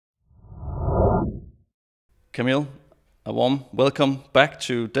Kamil, a warm welcome back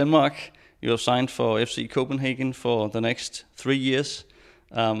to Denmark. You have signed for FC Copenhagen for the next 3 years.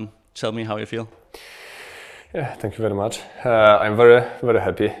 Tell me how you feel. Yeah, thank you very much. I'm very, very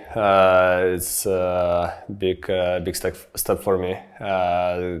happy. It's a big step for me.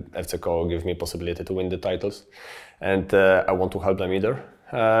 FCK give me possibility to win the titles, and I want to help them either.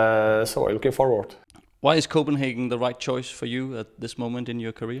 So I'm looking forward. Why is Copenhagen the right choice for you at this moment in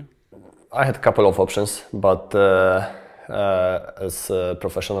your career? I had a couple of options, but as a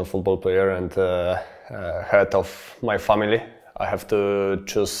professional football player and head of my family, I have to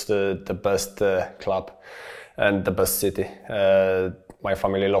choose the best club and the best city. My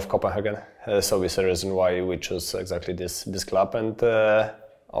family love Copenhagen, so it's the reason why we choose exactly this club, and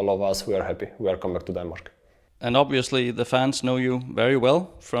all of us, we are happy. We are coming back to Denmark. And obviously the fans know you very well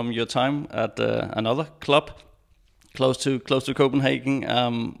from your time at another club close to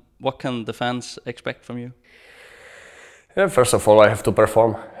Copenhagen. What can the fans expect from you? Yeah, first of all, I have to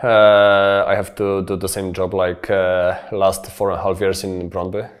perform. I have to do the same job like last 4.5 years in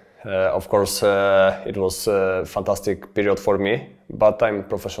Brøndby. Of course, it was a fantastic period for me, but I'm a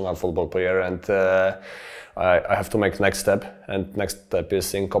professional football player, and I have to make next step. And next step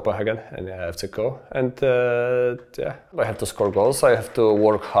is in Copenhagen and FCK. And yeah, I have to score goals. I have to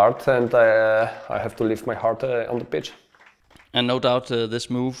work hard, and I have to lift my heart on the pitch. And no doubt this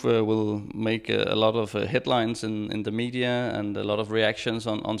move will make a lot of headlines in the media and a lot of reactions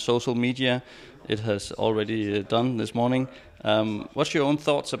on social media. It has already done this morning. What's your own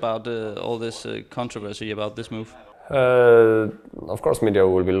thoughts about all this controversy about this move? Of course, media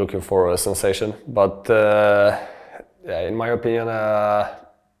will be looking for a sensation, but yeah, in my opinion,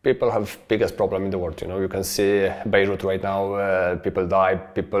 people have biggest problem in the world. You know, you can see Beirut right now. People die.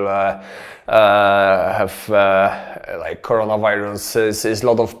 People have like coronavirus. There's a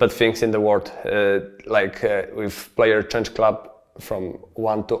lot of bad things in the world. If player change club from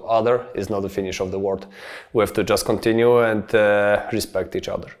one to other, is not the finish of the world. We have to just continue and respect each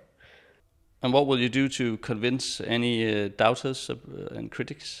other. And what will you do to convince any doubters and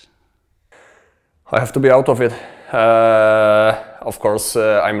critics? I have to be out of it. Of course,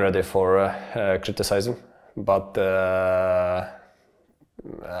 I'm ready for criticism, but I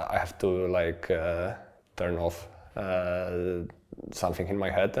have to turn off something in my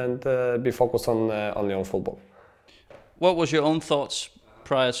head and be focused on only on football. What was your own thoughts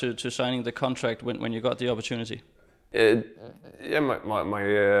prior to signing the contract when you got the opportunity? Yeah,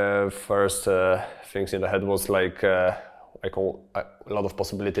 my first things in the head was a lot of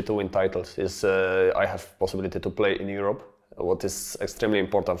possibility to win titles. I have possibility to play in Europe, what is extremely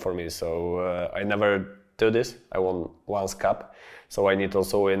important for me. So I never do this. I won once cup, so I need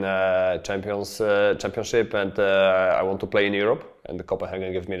also win championship, and I want to play in Europe. And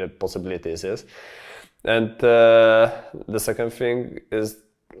Copenhagen give me the possibilities. Yes, and the second thing is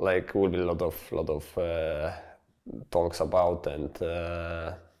will be a lot of talks about, and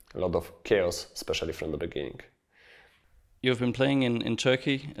a lot of chaos, especially from the beginning. You've been playing in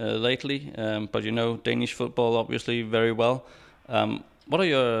Turkey lately, but you know Danish football obviously very well. What are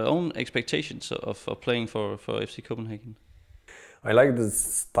your own expectations of playing for FC Copenhagen? I like the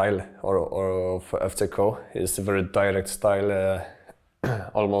style of FCK. It's a very direct style.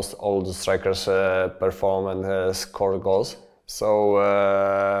 Almost all the strikers perform and score goals. So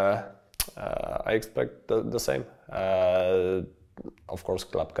I expect the same. Of course,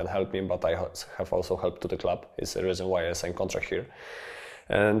 club can help me, but I have also helped to the club. It's the reason why I signed contract here,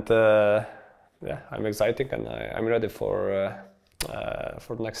 and yeah, I'm excited and I'm ready for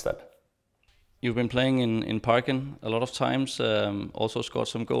the next step. You've been playing in Parken a lot of times. Also scored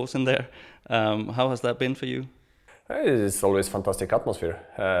some goals in there. How has that been for you? It's always fantastic atmosphere.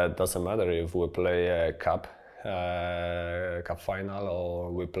 Doesn't matter if we play a cup final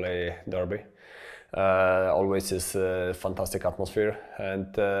or we play derby. Always is a fantastic atmosphere,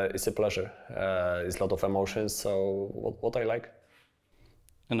 and it's a pleasure. It's a lot of emotions, so what I like.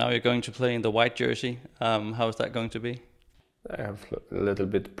 And now you're going to play in the white jersey. How is that going to be? I have a little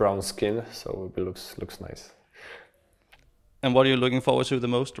bit brown skin, so it looks nice. And what are you looking forward to the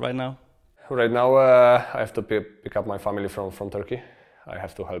most right now? Right now, I have to pick up my family from Turkey. I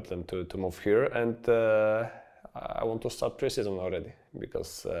have to help them to move here, and I want to start pre-season already,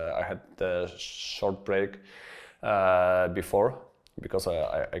 because I had a short break before, because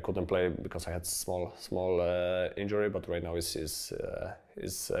I couldn't play because I had small injury. But right now is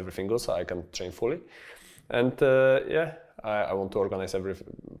everything good, so I can train fully. And yeah, I want to organize every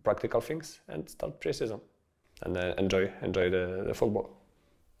practical things and start pre-season and enjoy the football.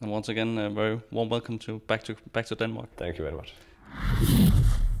 And once again, a very warm welcome back to Denmark. Thank you very much.